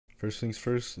First things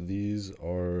first, these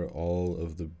are all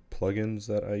of the plugins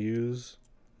that I use.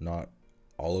 Not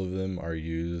all of them are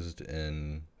used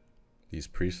in these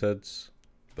presets,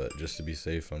 but just to be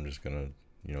safe, I'm just gonna,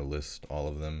 list all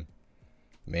of them.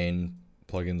 Main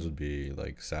plugins would be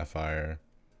like Sapphire,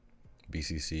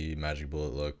 BCC, Magic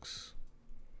Bullet Looks.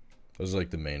 Those are like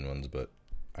the main ones, but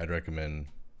I'd recommend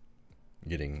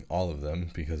getting all of them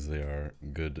because they are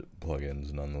good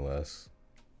plugins nonetheless.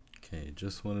 Okay,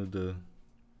 just wanted to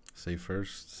say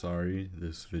first, sorry,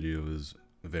 this video is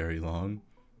very long,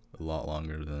 a lot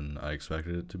longer than I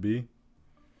expected it to be.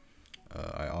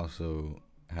 I also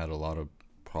had a lot of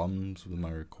problems with my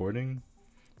recording,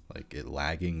 like it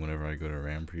lagging whenever I go to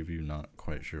RAM preview, not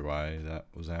quite sure why that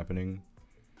was happening.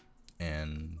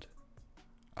 And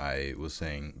I was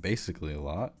saying basically a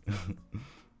lot.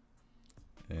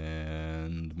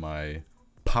 And my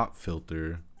pop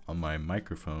filter on my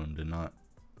microphone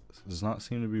does not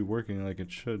seem to be working like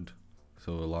it should.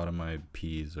 So a lot of my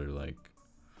P's are like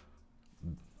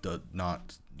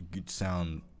not good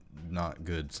sound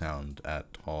at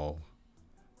all.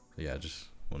 So yeah, just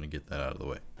want to get that out of the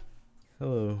way.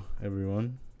 Hello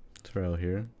everyone, Terrell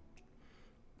here.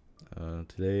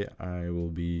 Today I will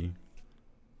be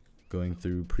going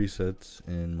through presets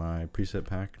in my preset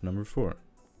pack number 4,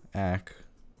 ACK.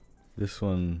 This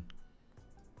one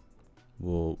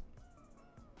will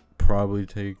probably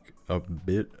take a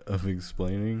bit of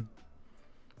explaining.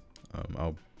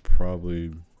 I'll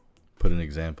probably put an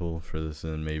example for this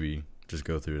and maybe just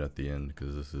go through it at the end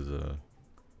because this is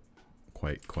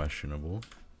quite questionable.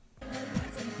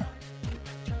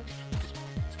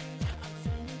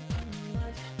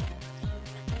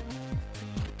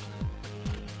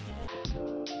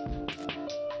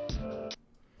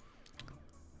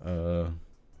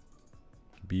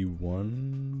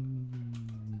 B1.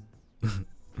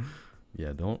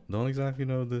 Yeah, don't exactly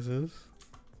know what this is.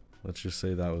 Let's just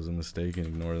say that was a mistake and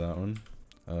ignore that one.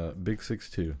 Big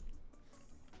 6-2.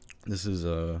 This is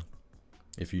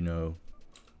if you know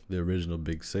the original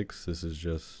Big 6, this is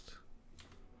just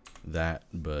that,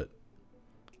 but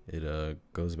it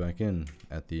goes back in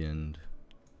at the end.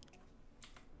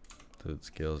 So it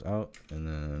scales out and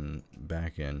then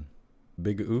back in.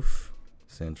 Big Oof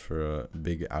stands for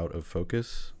big out of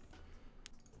focus.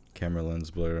 Camera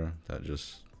lens blur that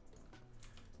just,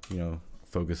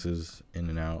 focuses in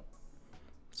and out.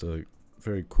 So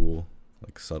very cool,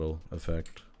 like subtle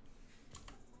effect.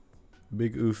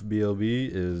 Big Oof BLB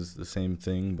is the same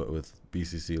thing but with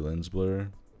BCC lens blur.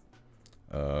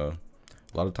 A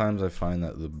lot of times I find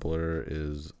that the blur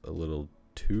is a little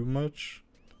too much.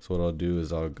 So what I'll do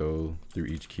is I'll go through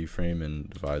each keyframe and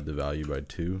divide the value by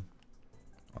 2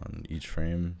 on each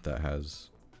frame that has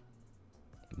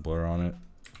blur on it.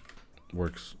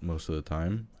 Works most of the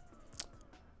time.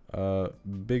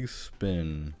 Big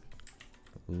spin.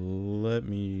 Let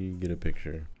me get a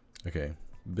picture. Okay,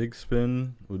 big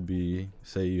spin would be,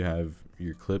 say you have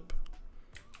your clip,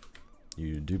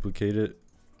 you duplicate it,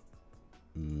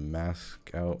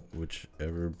 mask out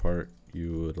whichever part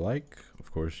you would like.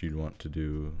 Of course, you'd want to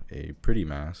do a pretty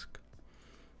mask,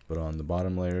 but on the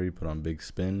bottom layer you put on big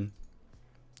spin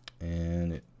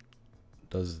and it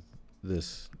does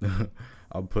this.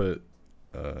 I'll put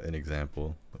an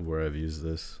example of where I've used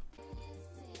this.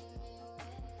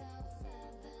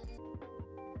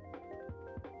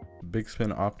 Big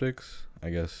spin optics,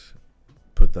 I guess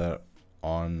put that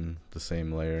on the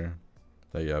same layer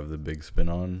that you have the big spin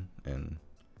on, and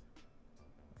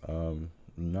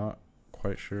not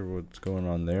quite sure what's going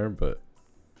on there, but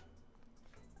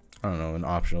I don't know, an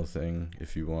optional thing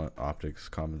if you want optics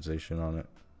compensation on it.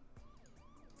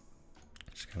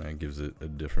 Just kind of gives it a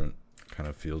different kind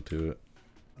of feel to it.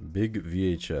 Big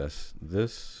VHS,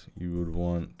 this you would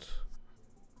want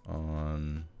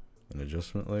on an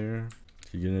adjustment layer.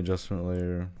 You get an adjustment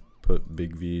layer, put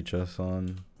big VHS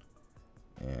on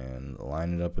and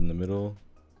line it up in the middle,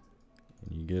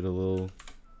 and you get a little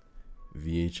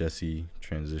VHS-y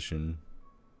transition.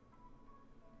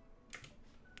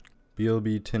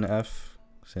 BLB 10F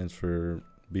stands for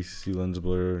BCC lens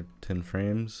blur 10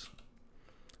 frames.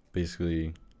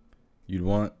 Basically, you'd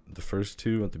want the first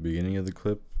 2 at the beginning of the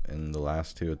clip and the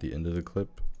last 2 at the end of the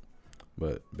clip,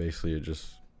 but basically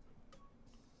it's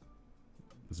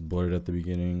blurred at the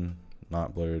beginning,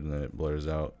 not blurred, and then it blurs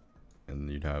out, and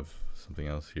you'd have something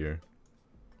else here,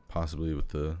 possibly with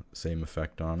the same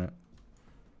effect on it.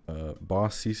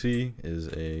 Boss CC is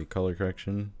a color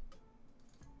correction.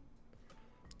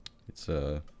 It's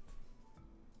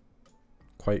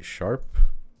quite sharp.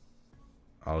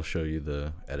 I'll show you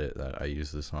the edit that I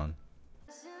use this on.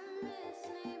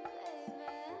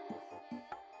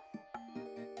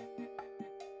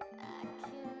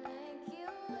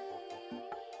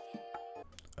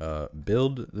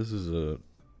 Build, this is a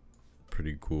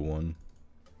pretty cool one.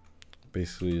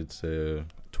 Basically, it's a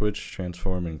Twitch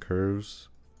transform and curves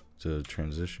to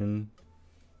transition.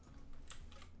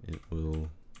 It will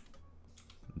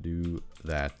do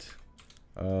that.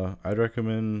 I'd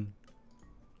recommend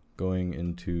going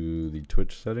into the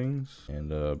Twitch settings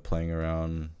and playing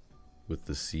around with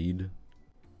the seed,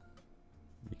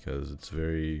 because it's a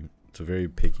very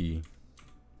picky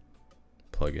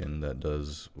plugin that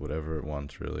does whatever it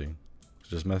wants, really.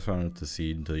 Just mess around with the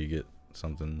seed until you get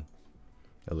something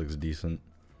that looks decent.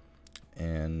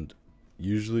 And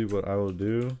usually what I will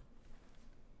do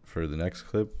for the next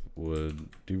clip would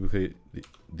duplicate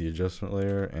the adjustment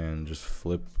layer and just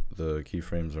flip the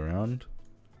keyframes around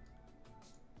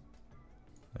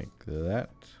like that,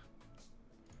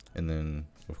 and then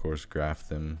of course graph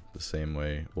them the same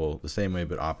way, well, the same way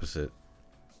but opposite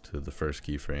to the first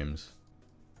keyframes.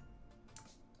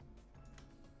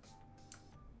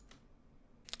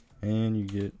 And you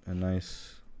get a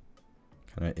nice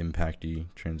kind of impacty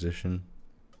transition.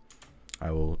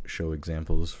 I will show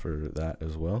examples for that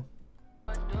as well.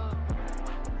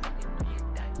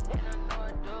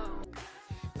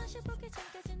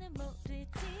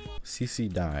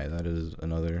 CC dye, that is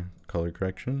another color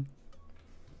correction.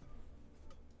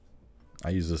 I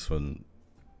use this one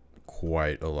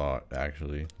quite a lot,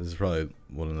 actually. This is probably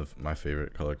one of my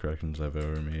favorite color corrections I've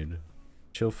ever made.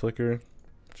 Chill flicker,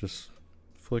 just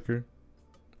flicker,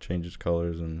 changes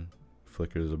colors and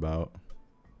flickers about.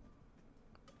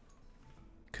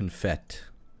 Confet,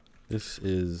 this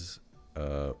is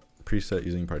a preset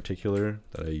using particular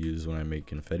that I use when I make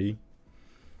confetti.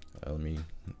 Let me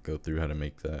go through how to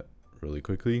make that really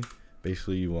quickly.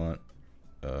 Basically, you want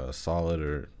solid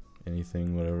or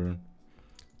anything, whatever,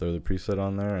 throw the preset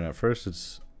on there, and at first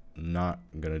it's not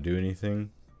gonna do anything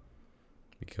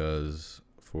because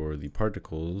for the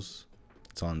particles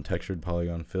it's on textured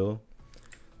polygon fill.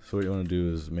 So what you want to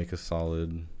do is make a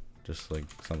solid, just like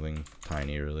something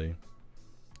tiny really,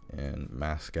 and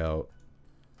mask out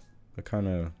a kind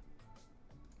of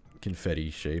confetti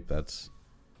shape that's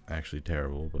actually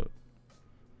terrible, but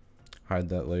hide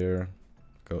that layer.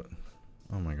 Go,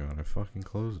 oh my god, I fucking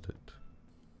closed it.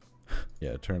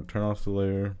 Yeah, turn off the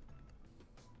layer,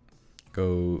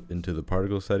 go into the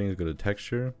particle settings, go to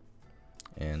texture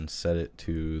and set it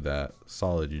to that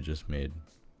solid you just made,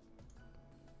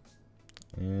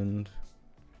 and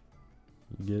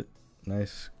you get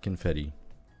nice confetti.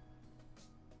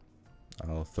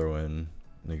 I'll throw in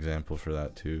an example for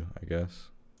that too, I guess.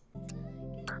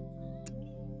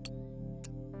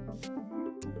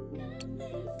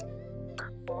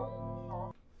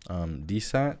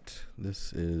 Desat,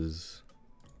 this is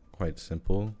quite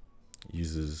simple. It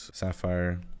uses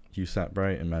Sapphire, USat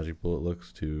Bright, and Magic Bullet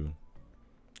Looks to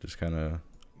just kind of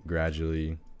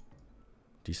gradually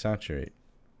desaturate.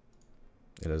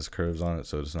 It has curves on it,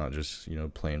 so it's not just, you know,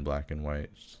 plain black and white.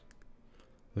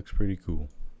 Looks pretty cool.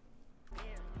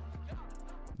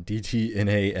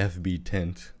 DTNAFB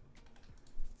tint.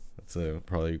 That's a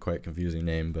probably quite confusing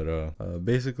name, but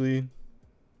basically,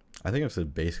 I think I've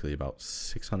said basically about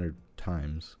 600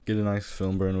 times. Get a nice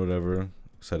film burn, whatever,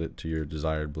 set it to your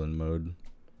desired blend mode,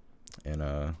 and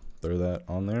throw that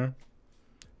on there.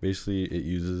 Basically, it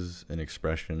uses an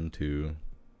expression to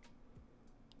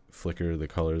flicker the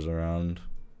colors around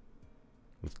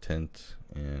with tint,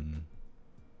 and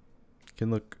it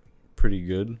can look pretty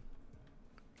good.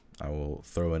 I will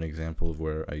throw an example of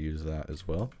where I use that as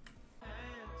well.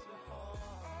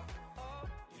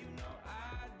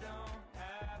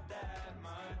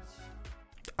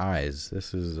 Eyes,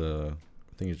 this is I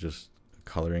think it's just a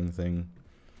coloring thing.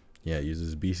 Yeah, it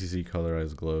uses BCC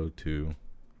Colorize Glow to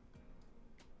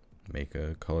make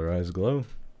a colorized glow.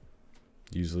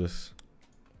 Use this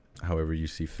however you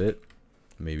see fit.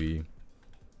 Maybe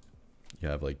you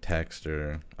have like text,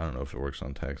 or I don't know if it works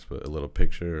on text, but a little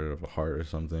picture of a heart or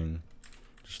something.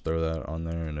 Just throw that on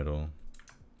there and it'll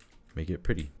make it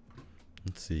pretty.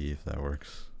 Let's see if that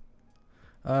works.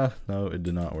 No, it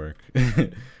did not work.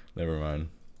 Never mind.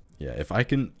 Yeah, if I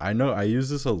can, I know I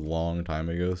used this a long time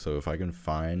ago, so if I can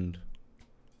find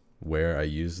where I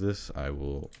use this, I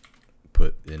will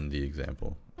put in the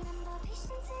example.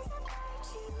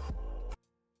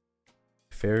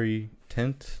 Fairy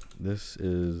Tint, this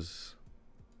is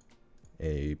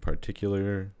a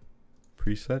particular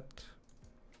preset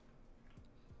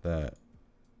that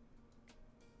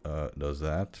does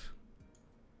that.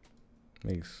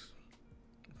 Makes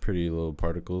pretty little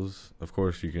particles. Of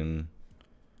course, you can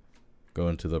go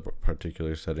into the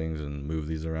particular settings and move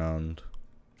these around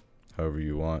however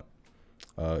you want.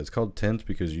 It's called tint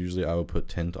because usually I would put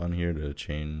tint on here to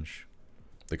change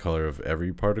the color of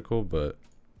every particle, but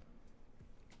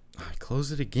I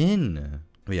closed it again.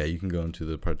 But yeah, you can go into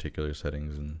the particular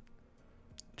settings and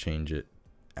change it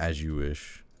as you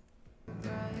wish.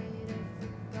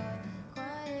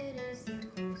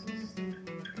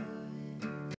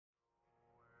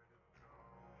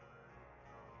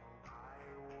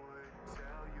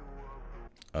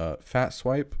 Fat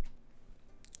swipe.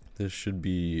 This should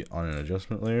be on an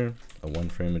adjustment layer, a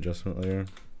 1-frame adjustment layer.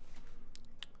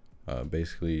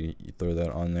 Basically, you throw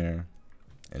that on there,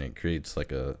 and it creates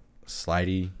like a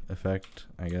slidey effect,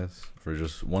 I guess, for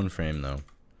just 1 frame though.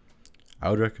 I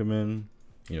would recommend,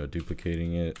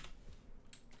 duplicating it,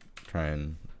 try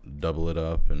and double it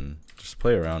up, and just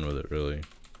play around with it. Really,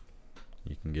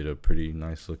 you can get a pretty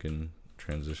nice looking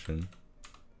transition.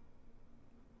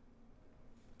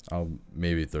 I'll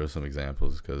maybe throw some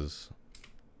examples because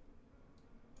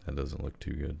that doesn't look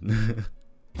too good.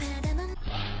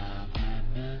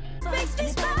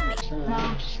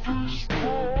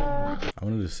 I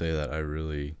wanted to say that I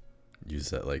really use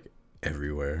that like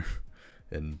everywhere,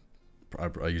 and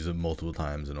I use it multiple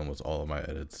times in almost all of my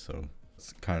edits, so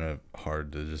it's kind of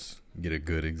hard to just get a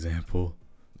good example.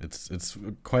 It's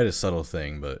quite a subtle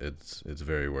thing, but it's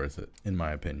very worth it in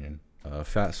my opinion.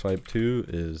 Fat swipe 2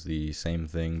 is the same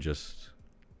thing, just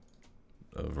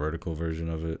a vertical version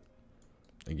of it.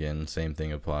 Again, same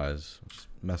thing applies. Just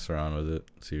mess around with it,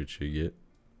 see what you get.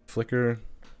 Flicker,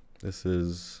 this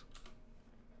is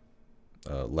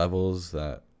levels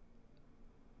that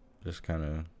just kind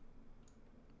of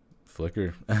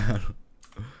flicker.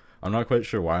 I'm not quite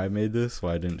sure why I made this,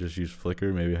 why I didn't just use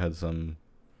flicker. Maybe it had some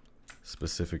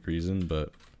specific reason,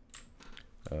 but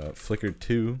Flicker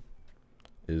 2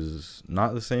 is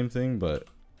not the same thing, but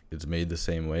it's made the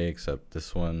same way, except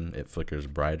this one, it flickers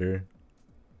brighter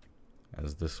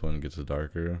as this one gets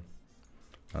darker.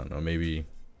 I don't know, maybe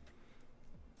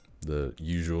the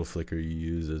usual flicker you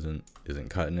use isn't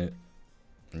cutting it,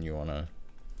 and you want to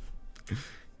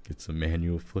get some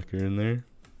manual flicker in there.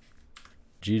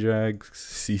 G-Drag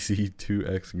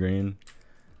CC2X grain.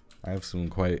 I have some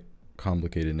quite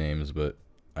complicated names, but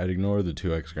I'd ignore the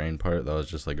 2x grain part. That was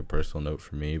just like a personal note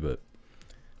for me, but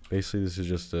basically this is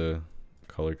just a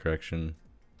color correction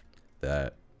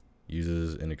that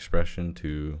uses an expression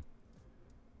to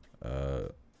how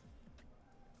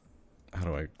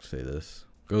do I say this?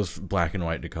 Goes black and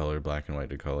white to color, black and white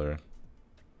to color.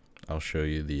 I'll show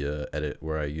you the edit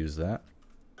where I use that.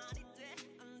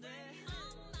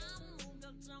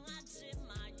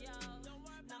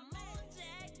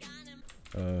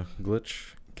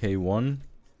 Glitch K1.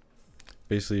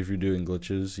 Basically, if you're doing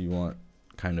glitches, you want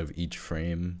kind of each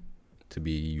frame to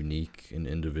be unique and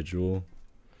individual.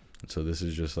 And so this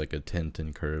is just like a tint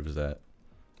and curves that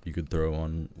you could throw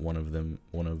on one of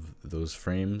those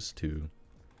frames to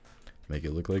make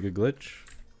it look like a glitch.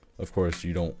 Of course,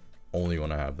 you don't only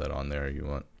want to have that on there, you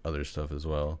want other stuff as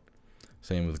well.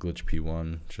 Same with glitch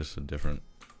P1, just a different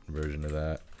version of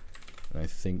that. And I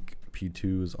think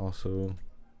P2 is also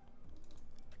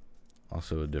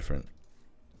a different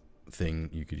thing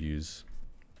you could use.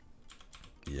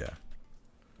 Yeah.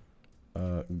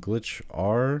 Glitch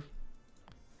R,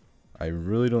 I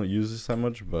really don't use this that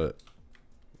much, but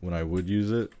when I would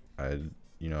use it, I'd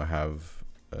have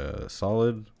a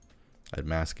solid, I'd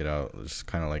mask it out just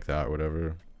kind of like that or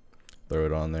whatever, throw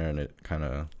it on there, and it kind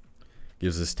of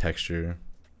gives this texture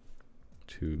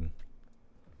to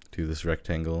this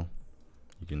rectangle.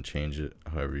 You can change it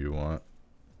however you want.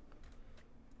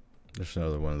 Just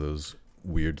another one of those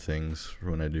weird things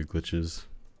for when I do glitches.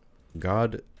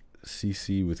 God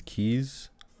CC with keys.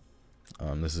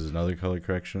 This is another color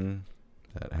correction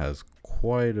that has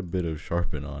quite a bit of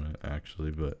sharpen on it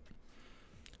actually, but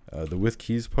the with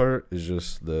keys part is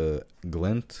just the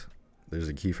glint. There's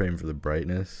a keyframe for the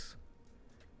brightness.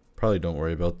 Probably don't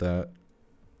worry about that.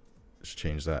 Just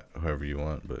change that however you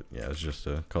want, but yeah, it's just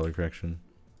a color correction.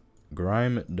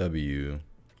 Grime W.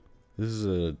 This is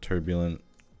a turbulent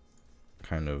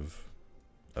kind of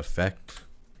effect.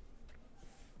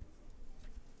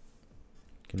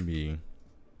 Can be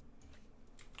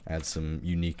add some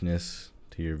uniqueness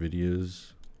to your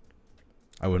videos.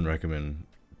 I wouldn't recommend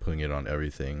putting it on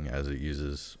everything as it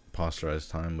uses posterized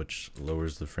time, which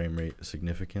lowers the frame rate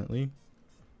significantly.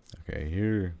 Okay,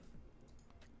 here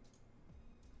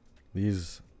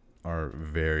these are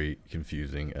very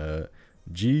confusing.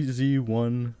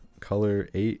 GZ1 color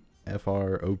 8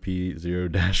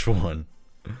 FROP0-1.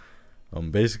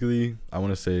 Basically, I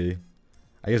want to say,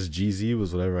 I guess GZ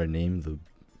was whatever I named the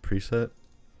preset.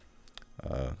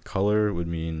 Color would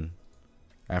mean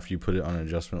after you put it on an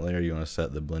adjustment layer, you want to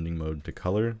set the blending mode to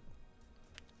color.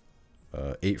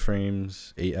 8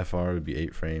 frames, 8 FR would be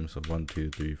 8 frames, so 1, 2,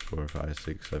 3, 4, 5,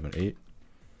 6, 7, 8.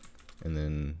 and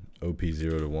then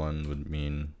OP0 to 1 would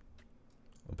mean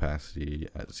opacity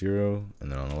at 0,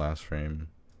 and then on the last frame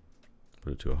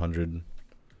put it to 100.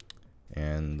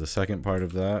 And the second part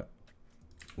of that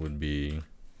would be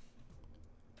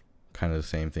kind of the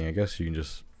same thing. I guess you can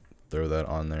just throw that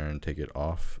on there and take it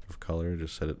off of color,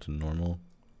 just set it to normal,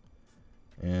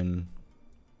 and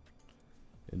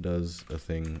it does a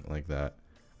thing like that.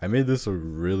 I made this a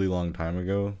really long time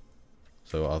ago,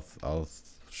 so I'll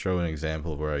show an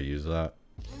example of where I use that.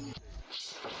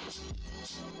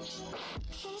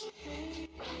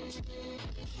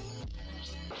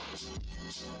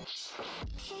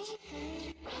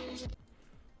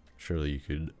 Surely you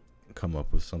could come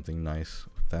up with something nice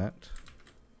with that.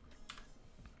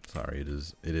 Sorry, it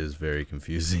is very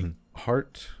confusing.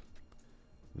 Heart.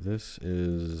 This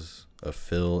is a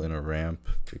fill and a ramp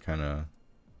to kind of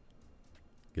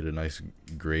get a nice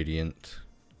gradient,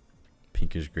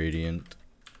 pinkish gradient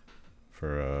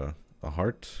for a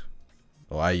heart.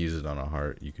 Well, I use it on a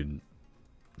heart. You could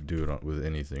do it with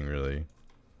anything really,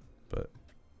 but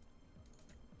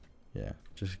yeah,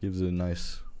 just gives it a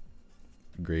nice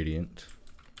gradient.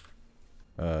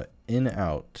 In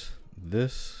out.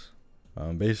 This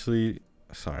basically,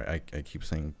 sorry, I keep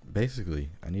saying basically.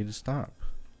 I need to stop.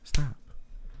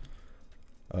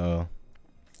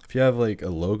 If you have like a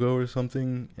logo or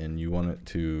something and you want it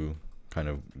to kind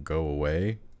of go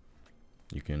away,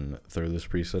 you can throw this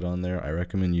preset on there. I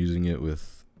recommend using it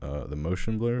with the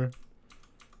motion blur,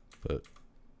 but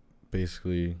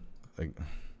basically, like,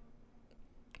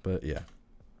 but yeah,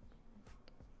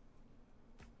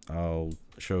 I'll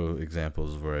show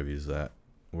examples of where I've used that,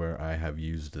 where I have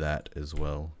used that as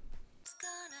well.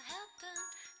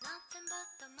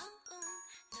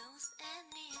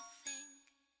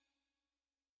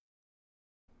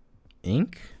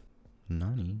 Ink?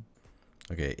 Nani?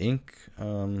 Okay, ink.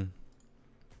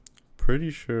 Pretty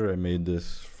sure I made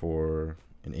this for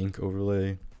an ink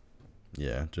overlay.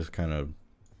 Yeah, just kind of,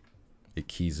 it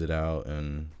keys it out,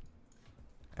 and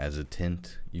as a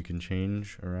tint you can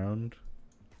change around.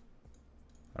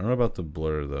 I don't know about the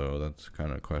blur though, that's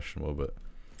kind of questionable, but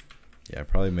yeah, I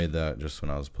probably made that just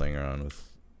when I was playing around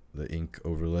with the ink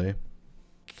overlay.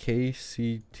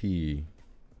 KCT.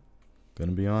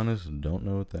 Gonna be honest, don't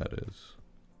know what that is.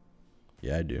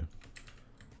 Yeah, I do.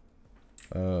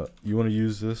 You want to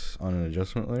use this on an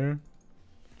adjustment layer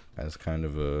as kind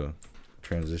of a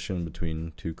transition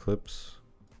between two clips,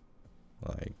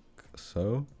 like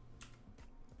so.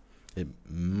 It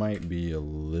might be a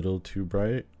little too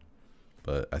bright,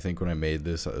 but I think when I made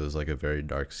this, it was like a very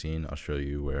dark scene. I'll show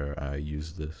you where I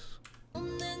used this.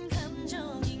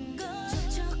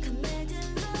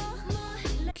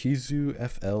 Kizu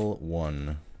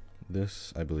FL1.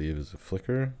 This, I believe, is a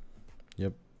flicker.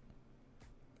 Yep.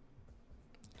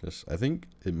 I think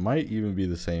it might even be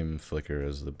the same flicker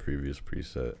as the previous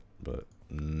preset, but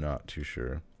not too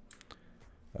sure.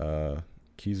 Kizu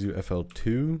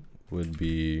FL2 would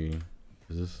be,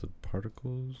 is this the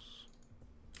particles?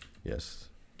 Yes.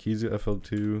 Kizu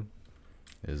FL2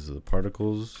 is the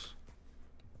particles.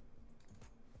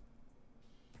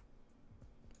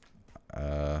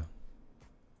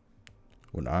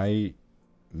 When I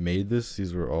made this,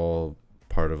 these were all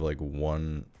part of like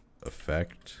one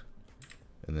effect,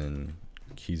 and then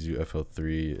Kizu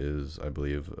FL3 is, I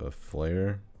believe, a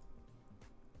flare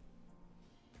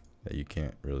that you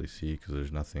can't really see because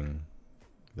there's nothing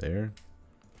there.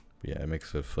 But yeah, it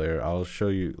makes a flare. I'll show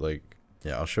you, like,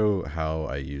 yeah, I'll show how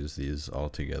I use these all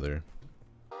together.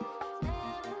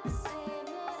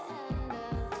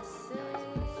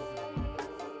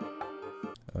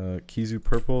 Kizu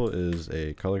Purple is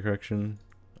a color correction,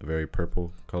 a very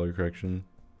purple color correction.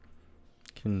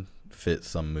 Can fit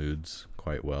some moods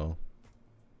quite well.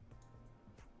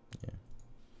 Yeah,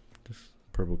 just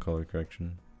purple color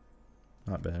correction.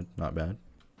 Not bad, not bad.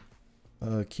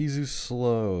 Kizu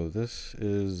Slow. This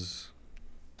is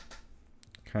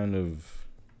kind of,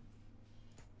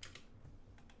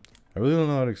 I really don't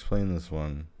know how to explain this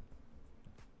one.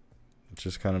 It's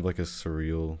just kind of like a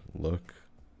surreal look.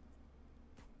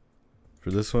 For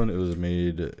this one, it was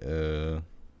made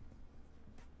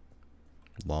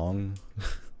long.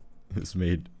 It was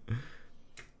made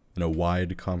in a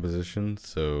wide composition,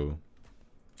 so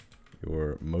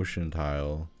your motion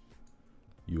tile,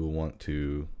 you will want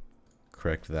to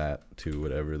correct that to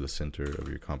whatever the center of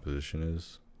your composition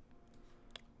is.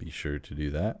 Be sure to do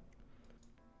that.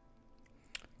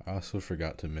 I also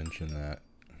forgot to mention that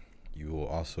you will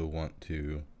also want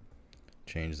to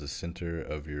change the center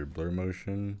of your blur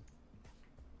motion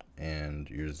and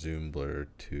your zoom blur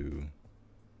to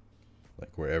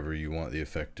like wherever you want the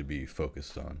effect to be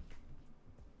focused on.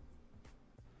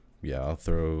 yeah, I'll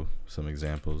throw some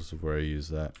examples of where I use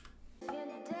that.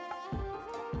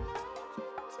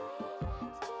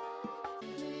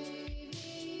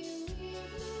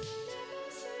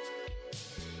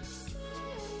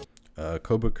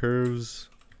 Koba curves,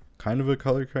 kind of a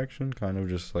color correction, kind of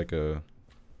just like a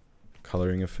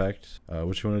coloring effect.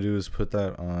 What you want to do is put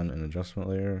that on an adjustment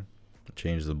layer,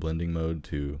 change the blending mode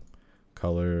to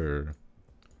color or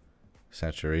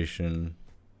saturation.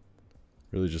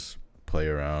 Really just play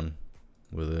around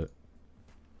with it.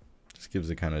 Just gives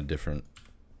a kind of different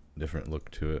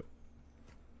look to it.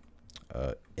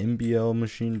 MBL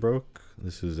Machine Broke.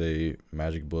 This is a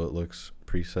Magic Bullet Looks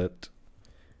preset.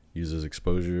 Uses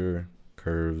exposure,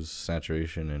 curves,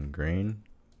 saturation, and grain.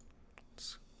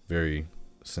 It's very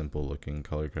simple looking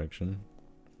color correction.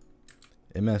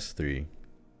 MS3.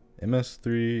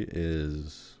 MS3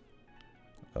 is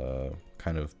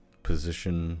kind of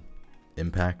position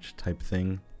impact type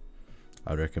thing.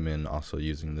 I would recommend also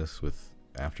using this with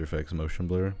After Effects motion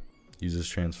blur. Uses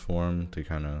transform to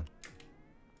kind of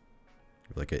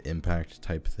like an impact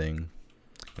type thing.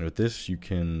 And with this you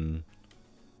can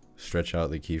stretch out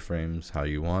the keyframes how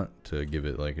you want to give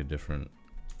it like a different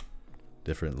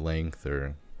length,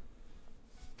 or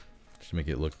just make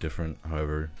it look different,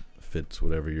 however fits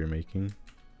whatever you're making.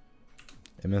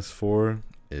 MS4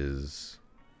 is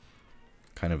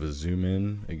kind of a zoom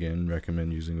in, again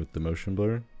recommend using with the motion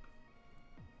blur.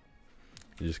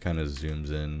 It just kind of zooms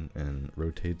in and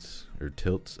rotates or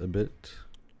tilts a bit.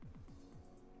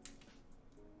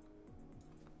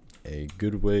 A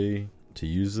good way to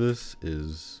use this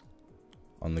is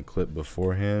on the clip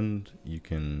beforehand. You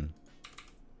can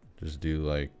just do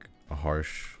like a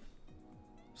harsh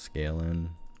scale in,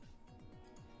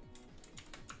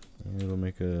 and it'll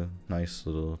make a nice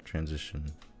little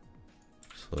transition.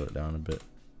 Slow it down a bit.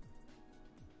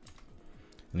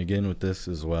 And again with this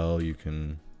as well, you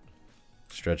can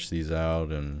stretch these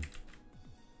out and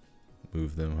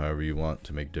move them however you want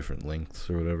to make different lengths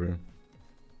or whatever.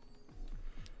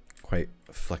 Quite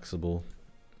flexible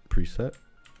preset.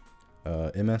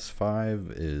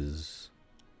 MS5 is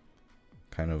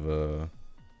kind of a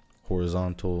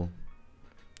horizontal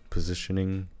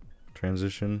positioning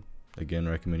transition. Again,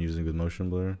 recommend using with motion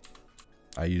blur.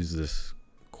 I use this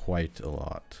quite a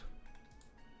lot.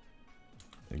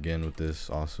 Again, with this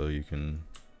also you can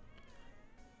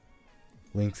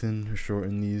lengthen or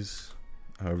shorten these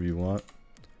however you want.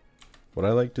 What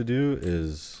I like to do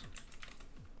is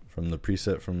from the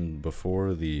preset from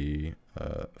before, the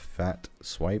fat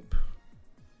swipe.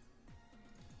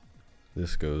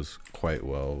 This goes quite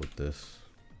well with this.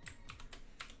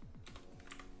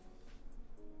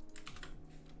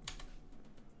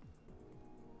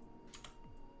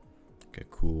 Okay,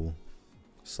 cool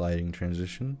sliding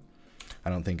transition. I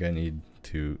don't think I need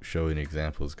to show any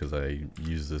examples because I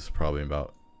use this probably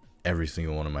about every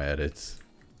single one of my edits.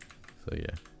 So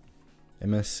yeah.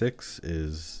 MS6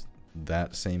 is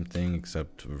that same thing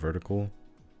except vertical.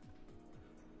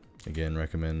 Again,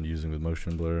 recommend using with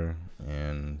motion blur,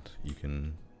 and you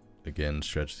can again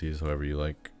stretch these however you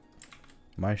like.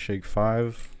 My Shake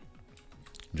 5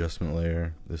 adjustment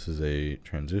layer. This is a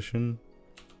transition.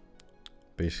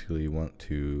 Basically you want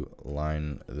to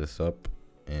line this up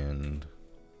and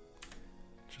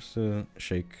just a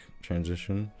shake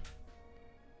transition.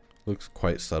 Looks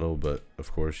quite subtle, but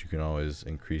of course you can always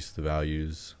increase the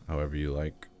values however you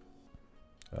like.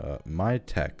 My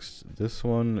text, this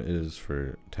one is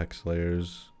for text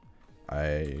layers.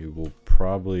 I will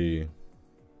probably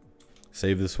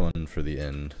save this one for the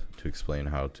end to explain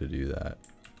how to do that.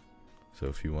 So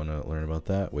if you want to learn about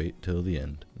that, wait till the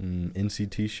end.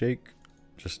 NCT Shake,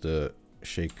 just a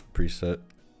shake preset.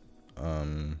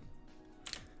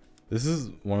 This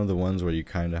is one of the ones where you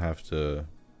kind of have to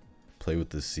play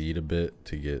with the seed a bit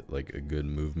to get like a good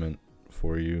movement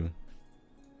for you.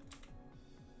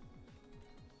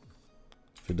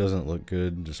 If it doesn't look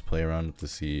good, just play around with the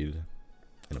seed,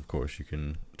 and of course you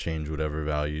can change whatever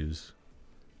values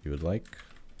you would like.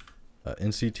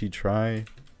 NCT Try,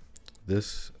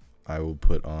 this I will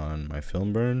put on my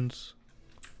film burns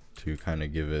to kind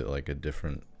of give it like a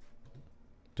different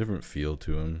feel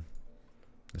to them,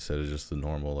 instead of just the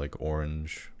normal like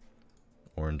orangey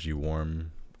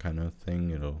warm kind of thing.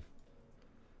 It'll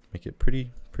make it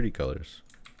pretty colors.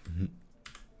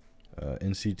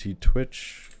 NCT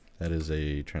Twitch, that is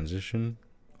a transition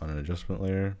on an adjustment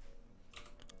layer.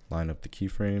 Line up the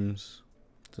keyframes.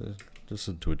 Just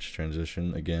a Twitch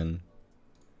transition. Again,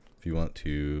 if you want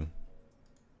to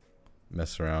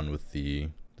mess around with the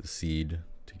seed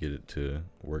to get it to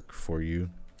work for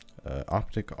you.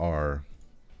 Optic R.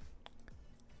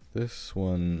 This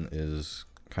one is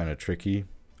kind of tricky.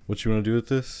 What you want to do with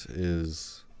this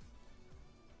is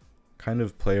kind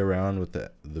of play around with the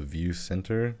view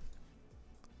center.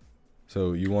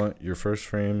 So you want your first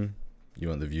frame, you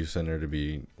want the view center to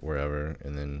be wherever,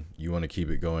 and then you want to keep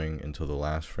it going until the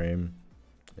last frame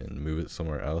and move it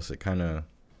somewhere else.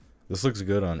 This looks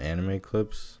good on anime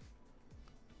clips.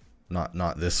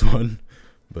 Not this one,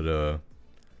 but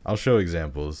I'll show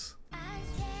examples.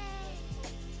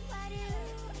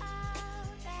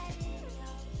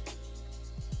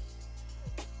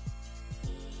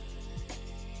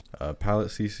 Palette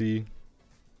CC,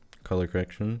 color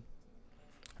correction.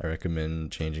 I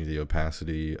recommend changing the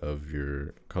opacity of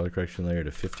your color correction layer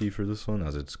to 50 for this one,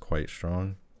 as it's quite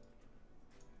strong.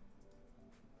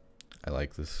 I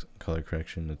like this color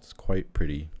correction, it's quite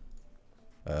pretty.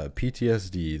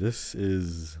 PTSD, this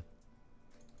is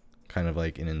kind of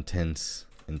like an intense,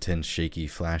 shaky,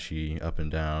 flashy, up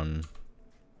and down.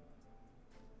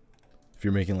 If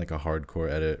you're making like a hardcore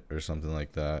edit or something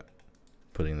like that,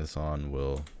 putting this on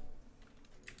will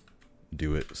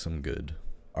do it some good.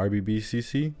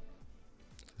 RBBCC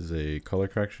is a color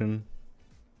correction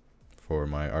for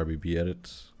my RBB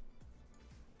edits.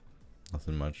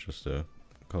 Nothing much, just a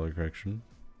color correction.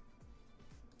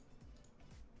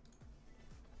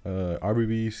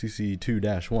 RBBCC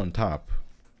 2-1 top.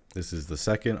 This is the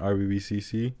second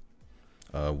RBBCC.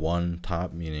 1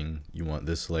 top meaning you want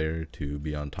this layer to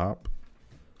be on top,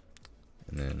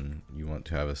 and then you want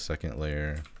to have a second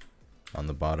layer on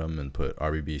the bottom and put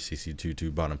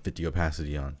RBBCC2 bottom 50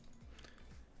 opacity on.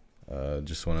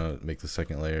 Just want to make the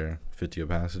second layer 50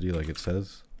 opacity like it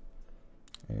says,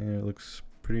 and it looks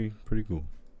pretty cool.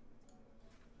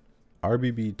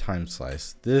 RBB time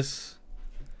slice. This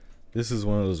is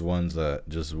one of those ones that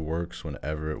just works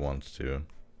whenever it wants to.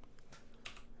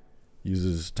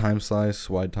 Uses time slice,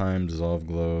 wide time, dissolve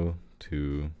glow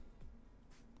to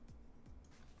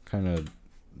kind of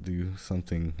do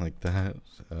something like that.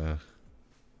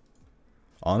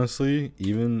 Honestly,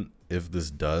 even if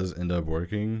this does end up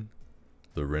working,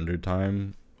 the render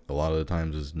time a lot of the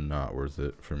times is not worth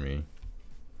it for me.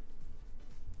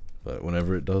 But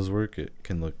whenever it does work, it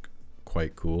can look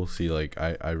quite cool. See, like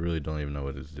I really don't even know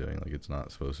what it's doing. Like, it's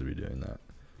not supposed to be doing that.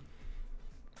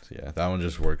 So yeah, that one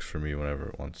just works for me whenever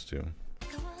it wants to.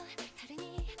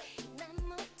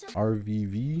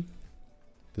 RVV,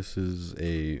 this is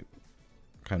a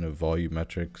kind of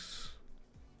volumetrics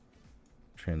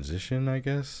transition, I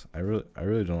guess. I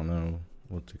really don't know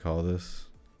what to call this.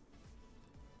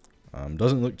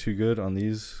 Doesn't look too good on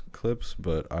these clips,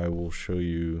 but I will show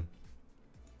you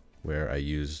where I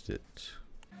used it.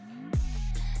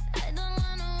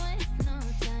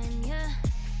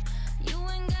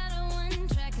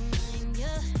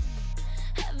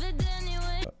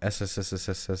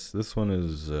 SSSSS. This one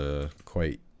is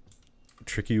quite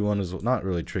tricky one. Is not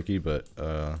really tricky, but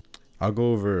I'll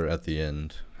go over at the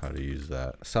end how to use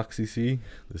that. SockCC.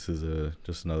 This is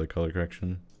just another color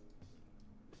correction.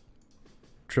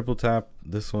 Triple tap.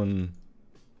 This one,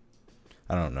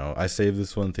 I don't know. I saved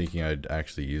this one thinking I'd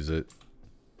actually use it.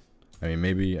 I mean,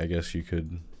 maybe, I guess you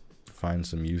could find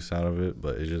some use out of it,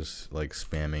 but it's just like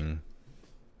spamming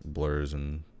blurs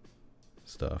and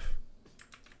stuff.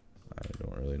 I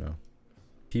don't really know.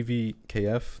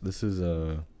 TVKF, this is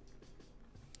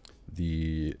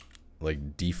the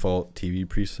like default TV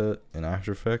preset in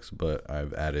After Effects, but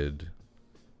I've added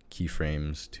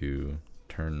keyframes to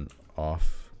turn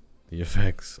off the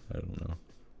effects. I don't know.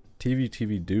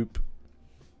 TV dupe.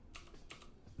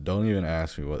 Don't even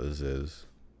ask me what this is,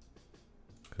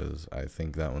 because I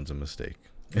think that one's a mistake.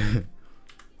 I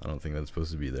don't think that's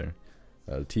supposed to be there.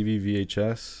 TV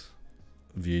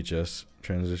VHS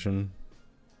transition,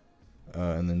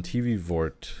 and then TV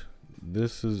Vort.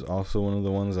 This is also one of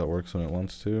the ones that works when it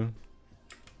wants to.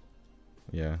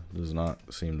 Yeah, does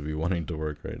not seem to be wanting to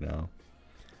work right now.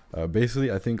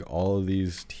 Basically, I think all of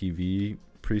these TV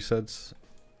presets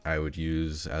I would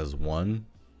use as one.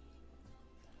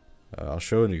 I'll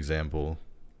show an example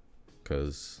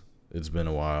because it's been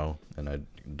a while and I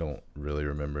don't really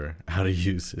remember how to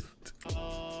use it.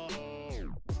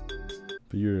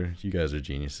 But you guys are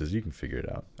geniuses. You can figure it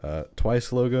out.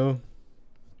 Twice logo.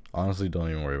 Honestly, don't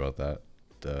even worry about that.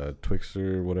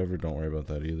 Twixtor, whatever, don't worry about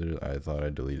that either. I thought I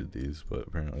deleted these, but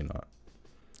apparently not.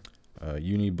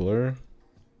 Uni blur.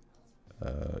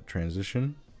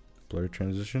 Transition. Blur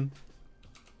transition.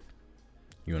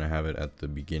 You want to have it at the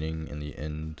beginning and the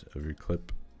end of your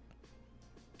clip.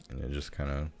 And it just kind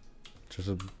of, just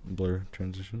a blur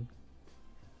transition.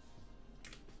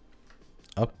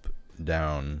 Up,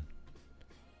 down.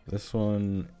 This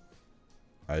one,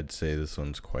 I'd say this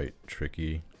one's quite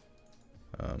tricky.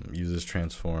 Uses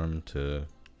transform to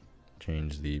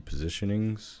change the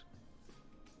positionings.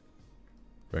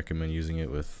 Recommend using it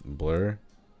with blur.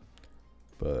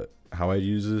 But how I'd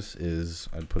use this is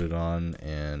I'd put it on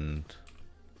and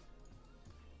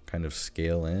kind of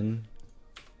scale in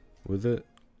with it.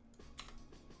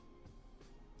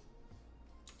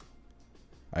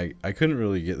 I couldn't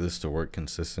really get this to work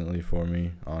consistently for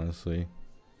me, honestly.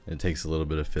 It takes a little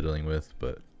bit of fiddling with,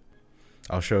 but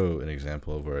I'll show an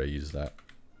example of where I use that.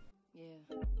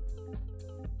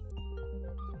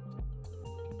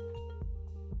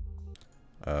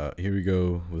 Here we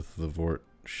go with the Vort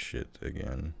shit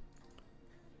again.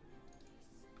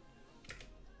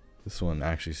 This one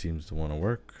actually seems to want to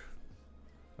work.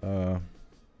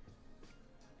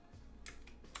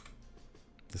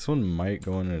 This one might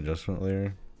go in an adjustment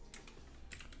layer.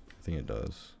 I think it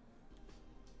does.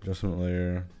 Adjustment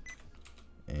layer,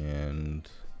 and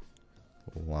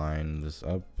line this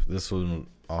up. This one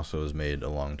also was made a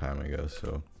long time ago,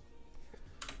 so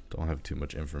don't have too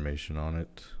much information on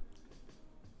it.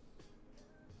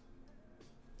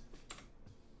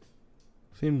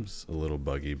 Seems a little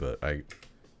buggy, but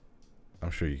I'm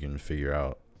sure you can figure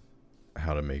out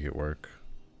how to make it work.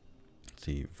 Let's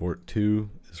see, Vort 2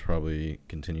 is probably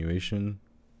continuation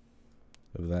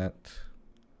of that.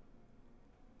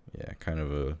 Yeah,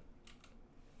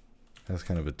 has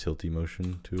kind of a tilty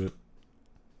motion to it.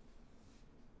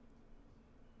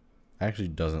 Actually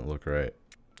doesn't look right.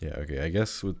 Yeah, okay, I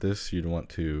guess with this you'd want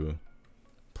to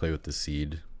play with the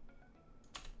seed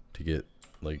to get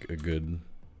like a good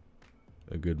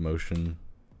motion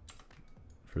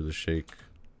for the shake.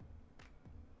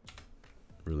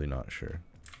 Really not sure.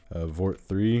 Vort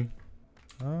 3,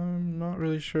 I'm not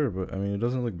really sure, but I mean, it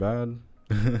doesn't look bad.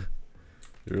 It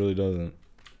really doesn't.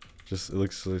 It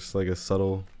looks like a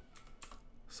subtle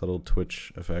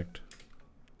twitch effect.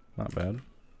 Not bad.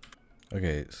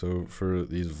 Okay, so for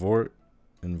these Vort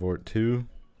and Vort 2,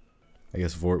 I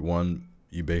guess Vort 1,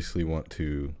 you basically want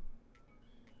to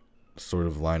sort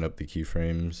of line up the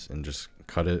keyframes and just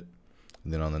cut it.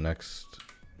 And then on the next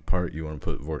part, you want to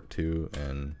put Vort 2,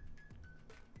 and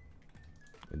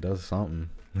it does something.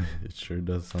 It sure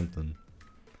does something.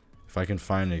 If I can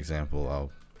find an example,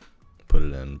 I'll put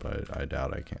it in, but I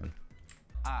doubt I can.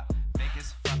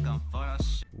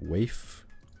 Waif.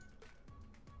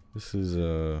 This is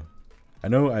I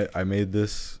know I made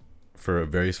this for a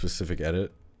very specific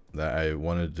edit that I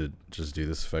wanted to just do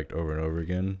this effect over and over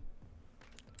again.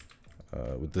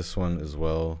 With this one as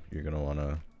well, you're gonna want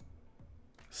to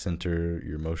center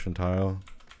your motion tile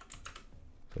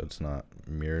so it's not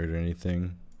mirrored or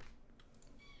anything.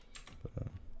 But,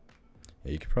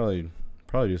 yeah, you could probably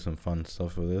do some fun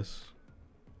stuff with this.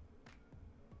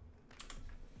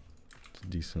 It's a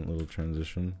decent little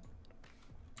transition.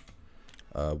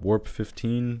 Warp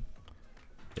 15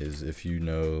 is, if you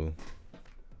know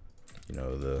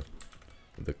the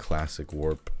classic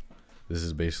warp. This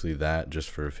is basically that, just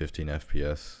for 15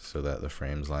 FPS, so that the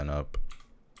frames line up.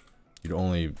 You'd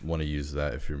only want to use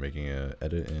that if you're making an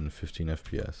edit in 15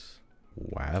 FPS.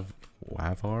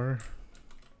 Wavar?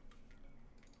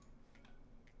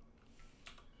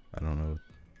 I don't know.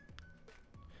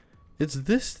 It's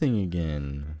this thing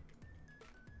again.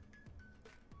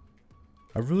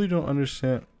 I really don't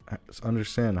understand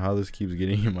how this keeps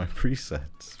getting in my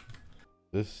presets.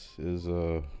 This is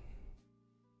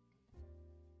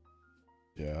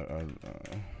yeah,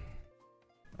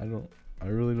 I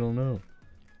really don't know.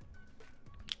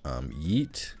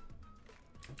 Yeet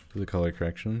for the color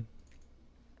correction.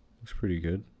 Looks pretty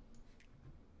good.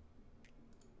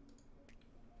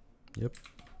 Yep.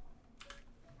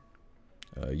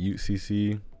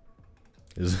 UCC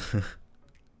is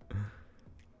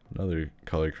another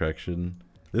color correction.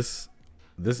 This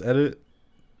edit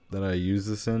that I use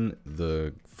this in,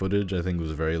 the footage I think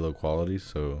was very low quality,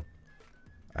 so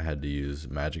I had to use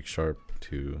Magic Sharp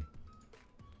to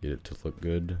get it to look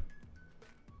good.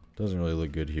 Doesn't really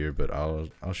look good here, but I'll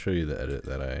show you the edit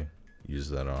that I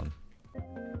used that on.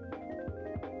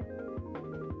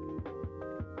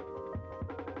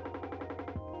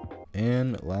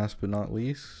 And last but not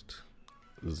least,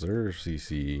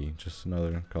 ZrCC, just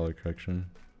another color correction.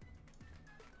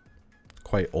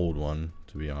 Quite old one,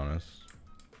 to be honest,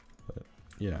 but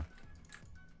yeah.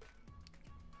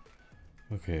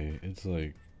 Okay, it's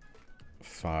like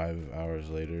 5 hours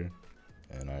later,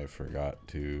 and I forgot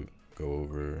to go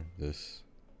over this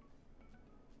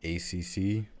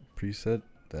ACC preset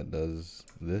that does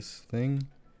this thing.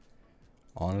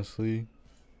 Honestly,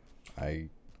 I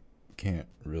can't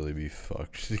really be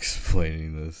fucked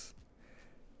explaining this.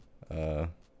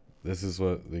 This is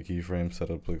what the keyframe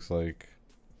setup looks like.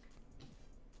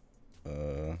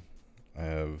 I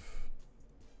have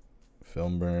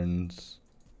film burns,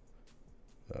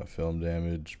 film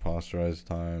damage, posterize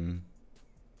time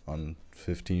on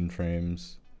 15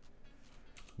 frames,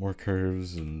 more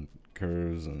curves and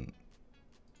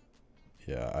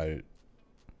yeah,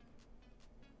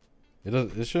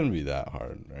 it shouldn't be that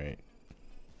hard,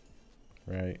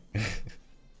 right?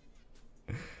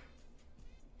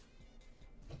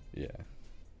 Yeah.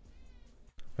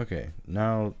 Okay,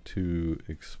 now to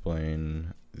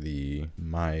explain the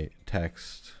my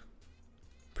text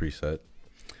preset.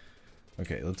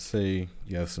 Okay, let's say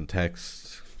you have some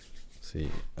text. Let's see,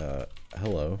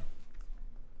 hello.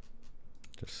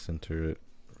 Just center it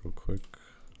real quick.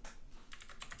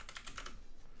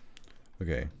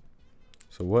 Okay,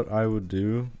 so what I would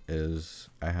do is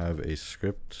I have a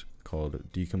script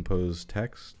called decompose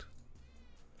text.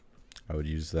 I would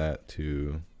use that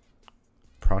to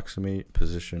approximate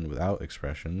position without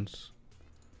expressions.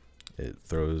 It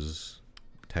throws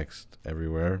text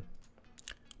everywhere.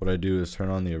 What I do is turn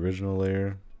on the original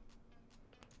layer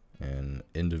and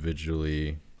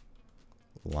individually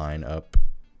line up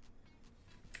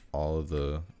all of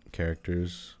the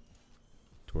characters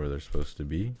to where they're supposed to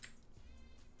be,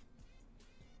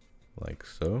 like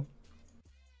so.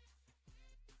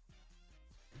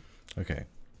 Okay,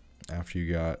 after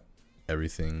you got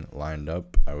everything lined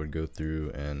up, I would go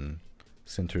through and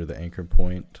center the anchor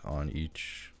point on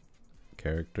each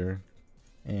character.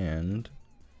 And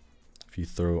if you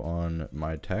throw on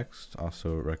my text,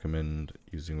 also recommend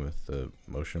using with the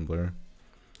motion blur.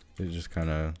 It just kind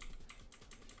of,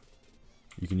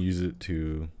 you can use it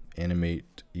to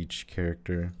animate each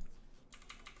character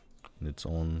in its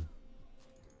own,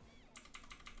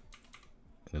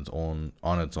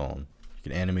 on its own. You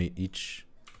can animate each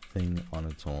thing on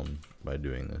its own by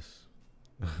doing this.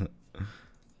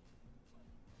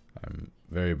 I'm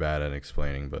very bad at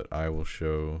explaining, but I will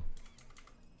show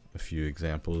a few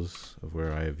examples of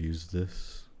where I have used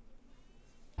this.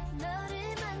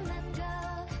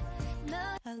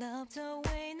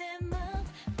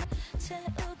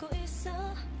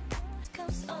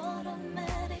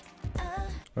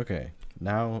 Okay,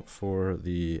 now for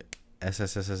the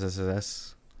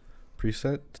SSSSSS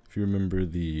preset. If you remember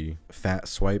the fat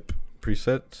swipe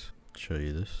preset, I'll show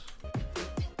you this.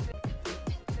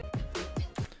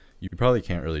 You probably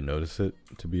can't really notice it,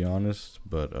 to be honest,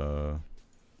 but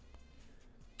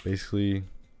basically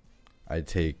I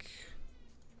take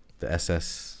the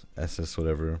SS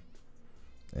whatever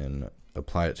and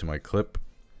apply it to my clip,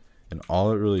 and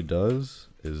all it really does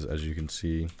is, as you can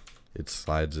see, it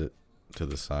slides it to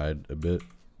the side a bit.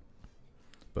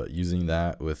 But using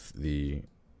that with the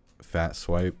fat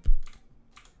swipe,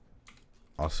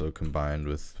 also combined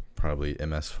with probably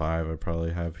MS5 I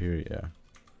probably have here, yeah.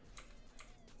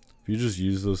 If you just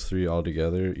use those three all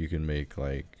together, you can make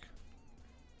like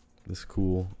this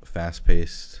cool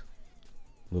fast-paced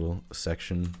little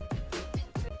section.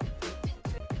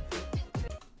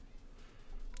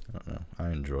 I don't know, I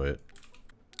enjoy it.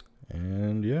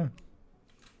 And yeah,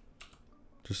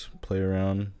 just play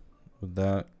around with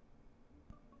that,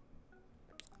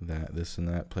 this and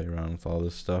that, play around with all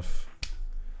this stuff,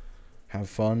 have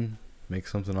fun, make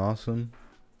something awesome.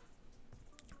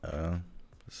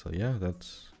 So yeah, that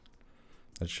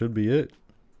should be it.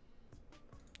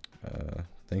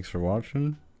 Thanks for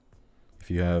watching. If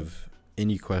you have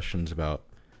any questions about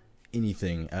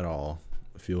anything at all,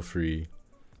 feel free,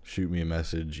 shoot me a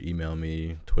message, email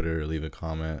me, Twitter, leave a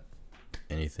comment,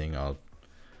 anything. I'll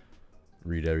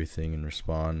read everything and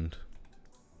respond.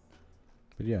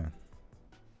 But yeah,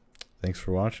 thanks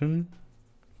for watching.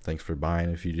 Thanks for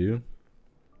buying if you do.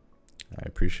 I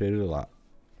appreciate it a lot.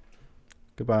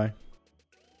 Goodbye.